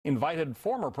invited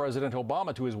former President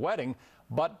Obama to his wedding,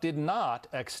 but did not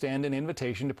extend an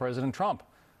invitation to President Trump.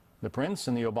 The Prince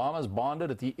and the Obamas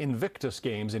bonded at the Invictus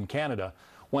Games in Canada.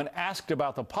 When asked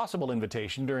about the possible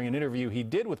invitation during an interview he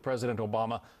did with President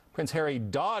Obama, Prince Harry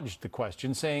dodged the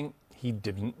question, saying he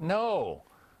didn't know.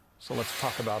 So let's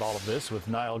talk about all of this with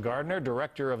Nile Gardiner,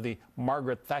 director of the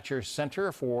Margaret Thatcher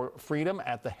Center for Freedom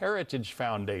at the Heritage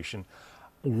Foundation.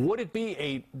 Would it be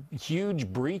a huge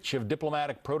breach of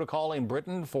diplomatic protocol in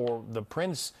Britain for the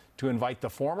Prince to invite the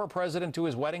former president to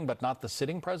his wedding, but not the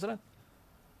sitting president?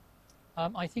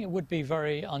 I think it would be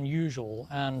very unusual,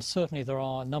 and certainly there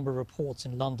are a number of reports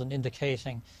in London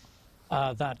indicating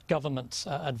that government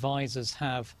advisers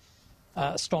have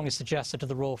strongly suggested to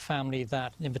the royal family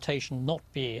that an invitation not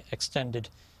be extended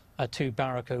to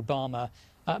Barack Obama.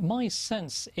 My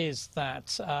sense is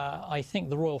that I think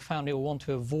the royal family will want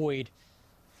to avoid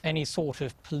any sort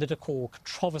of political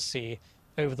controversy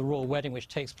over the royal wedding, which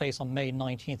takes place on May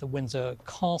 19th at Windsor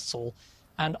Castle.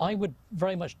 And I would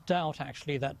very much doubt,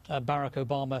 actually, that Barack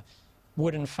Obama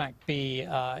would, in fact, be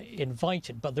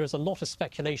invited. But there's a lot of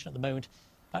speculation at the moment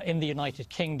in the United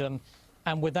Kingdom.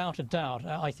 And without a doubt,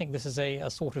 I think this is a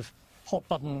sort of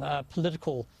hot-button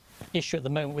political issue at the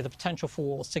moment with the potential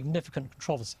for significant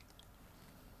controversy.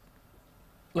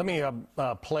 Let me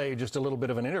play just a little bit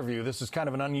of an interview. This is kind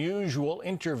of an unusual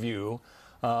interview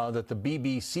that the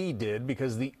BBC did,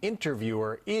 because the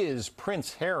interviewer is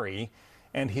Prince Harry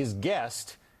and his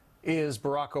guest is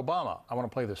Barack Obama. I want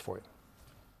to play this for you.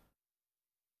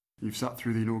 You've sat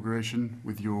through the inauguration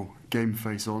with your game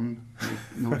face on,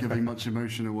 not giving much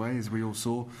emotion away, as we all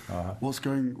saw. What's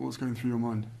going through your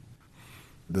mind?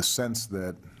 The sense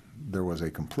that there was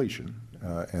a completion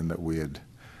and that we had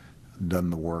done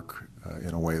the work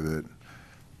in a way that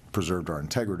preserved our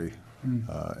integrity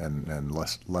and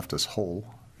left us whole,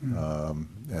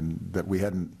 and that we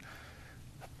hadn't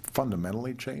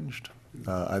fundamentally changed,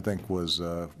 I think was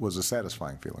a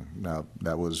satisfying feeling. Now,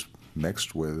 that was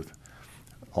mixed with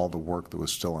all the work that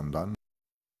was still undone.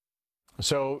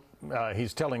 So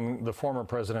he's telling the former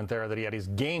president there that he had his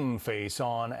game face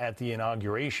on at the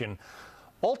inauguration.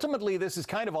 Ultimately, this is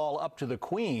kind of all up to the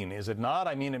Queen, is it not?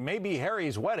 I mean, it may be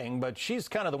Harry's wedding, but she's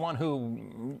kind of the one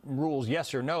who rules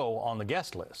yes or no on the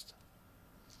guest list.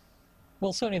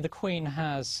 Well, certainly the Queen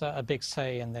has a big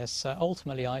say in this.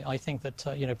 Ultimately, I think that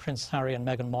you know, Prince Harry and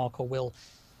Meghan Markle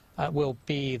will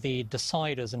be the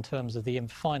deciders in terms of the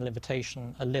final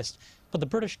invitation list. But the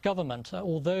British government,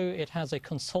 although it has a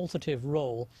consultative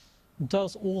role,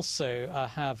 does also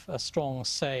have a strong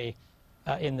say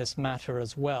in this matter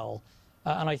as well.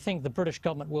 And I think the British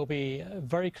government will be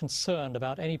very concerned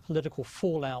about any political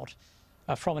fallout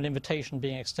from an invitation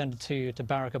being extended to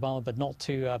Barack Obama, but not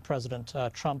to President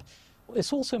Trump.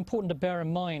 It's also important to bear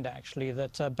in mind, actually,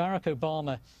 that Barack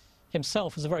Obama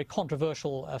himself is a very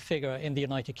controversial figure in the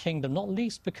United Kingdom, not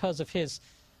least because of his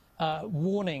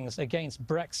warnings against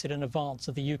Brexit in advance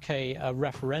of the U.K.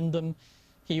 referendum.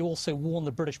 He also warned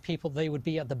the British people they would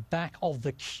be at the back of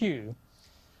the queue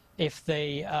if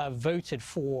they voted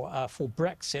for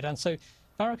Brexit. And so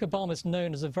Barack Obama is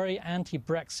known as a very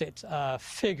anti-Brexit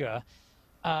figure.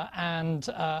 And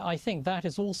I think that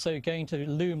is also going to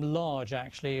loom large,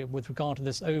 actually, with regard to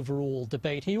this overall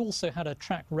debate. He also had a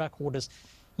track record as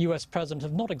U.S. president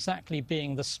of not exactly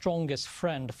being the strongest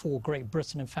friend for Great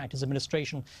Britain. In fact, his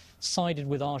administration sided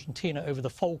with Argentina over the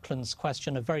Falklands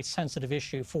question, a very sensitive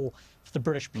issue for the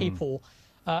British people.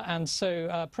 And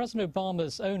so President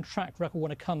Obama's own track record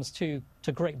when it comes to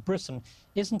Great Britain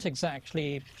isn't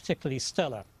exactly particularly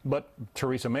stellar. But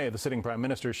Theresa May, the sitting prime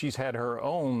minister, she's had her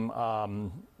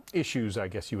own issues, I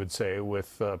guess you would say,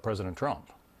 with President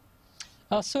Trump.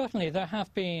 Certainly, there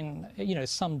have been, you know,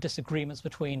 some disagreements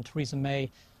between Theresa May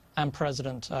and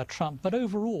President Trump. But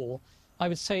overall, I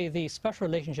would say the special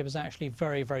relationship is actually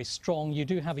very, very strong. You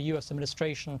do have a U.S.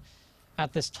 administration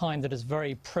at this time that is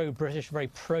very pro-British, very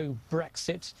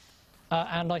pro-Brexit.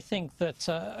 And I think that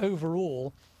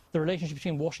overall, the relationship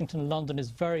between Washington and London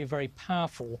is very, very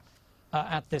powerful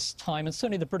at this time. And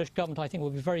certainly the British government, I think, will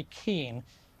be very keen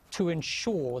to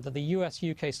ensure that the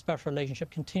U.S.-U.K. special relationship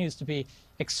continues to be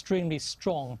extremely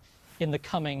strong in the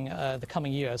coming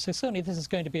years. So certainly this is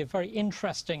going to be a very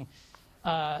interesting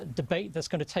debate that's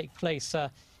going to take place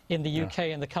in the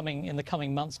U.K. in the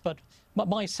coming months. But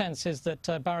my sense is that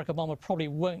Barack Obama probably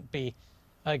won't be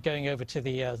going over to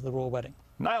the royal wedding.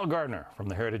 Nile Gardiner from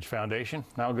the Heritage Foundation.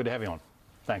 Nile, good to have you on.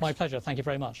 Thanks. My pleasure. Thank you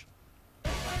very much.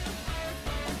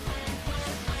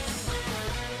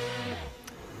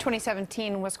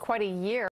 2017 was quite a year.